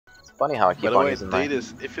Funny how I By keep the on way, using my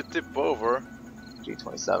Deedus, if you tip over,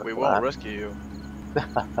 G27 we for won't that. rescue you.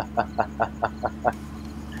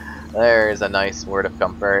 There's a nice word of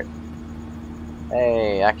comfort.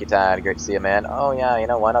 Hey, Akitad, great to see you, man. Oh yeah, you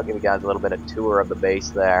know what? I'll give you guys a little bit of tour of the base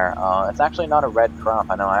there. It's actually not a red crop.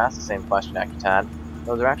 I know I asked the same question, Akitad.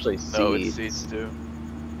 Those are actually No, it's seeds. seeds too.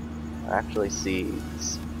 They're actually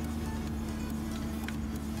seeds.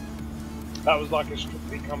 That was like a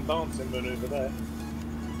Strictly Come Dancing maneuver there.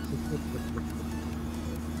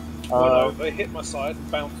 Well, no, they hit my side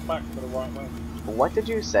and bounced back to the right way. What did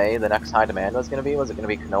you say the next high demand was going to be? Was it going to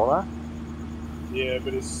be canola? Yeah,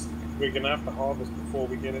 but we're gonna have to harvest before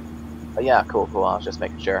we get it. Oh, yeah, cool. I was just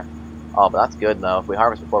making sure. Oh, but that's good though. If we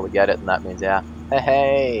harvest before we get it, then that means yeah.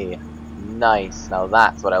 Hey, nice. Now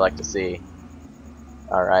that's what I like to see.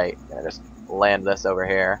 All right, gonna just land this over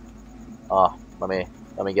here. Oh, let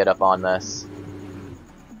me get up on this.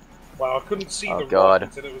 Wow, I couldn't see Oh, the God. rock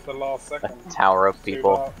until it was the last second. A tower of Too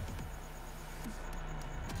people. dark.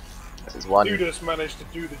 This is one. Dudas managed to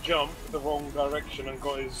do the jump the wrong direction and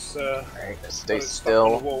got his. Alright, stay got his stuck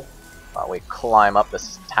on the still wall. while we climb up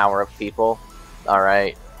this tower of people.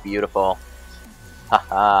 Alright, beautiful.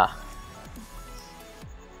 Haha.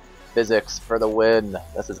 Physics for the win.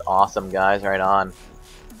 This is awesome, guys. Right on.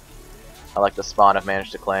 I like the spawn I've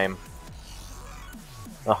managed to claim.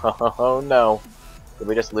 Oh no. Did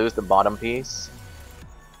we just lose the bottom piece?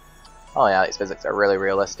 Oh yeah, these physics are really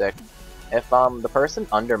realistic. If the person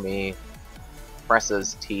under me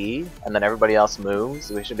presses T and then everybody else moves,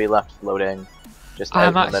 we should be left floating just out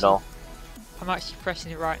in the middle. I'm actually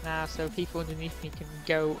pressing it right now, so people underneath me can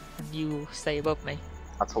go and you will stay above me.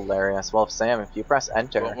 That's hilarious. Well, Sam, if you press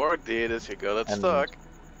enter Won't work, Deedus, you got it And- stuck.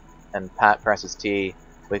 and Pat presses T,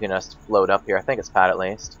 we can just float up here. I think it's Pat at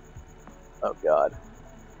least. Oh god.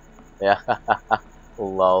 Yeah.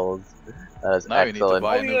 Lols. That is Now you need to excellent.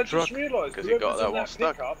 buy a Oh new yeah, I truck, just realised, 'cause you got whoever's that in one that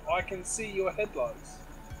stuck. pickup, I can see your headlights.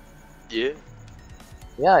 Yeah,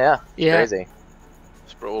 Yeah. Yeah. Crazy.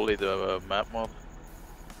 it's probably the map mod.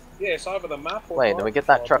 Yeah, it's either the map or Wait, the did we get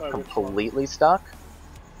car, that I truck don't know which one. completely stuck?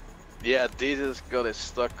 Yeah, Deedus got it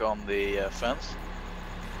stuck on the fence.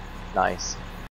 Nice.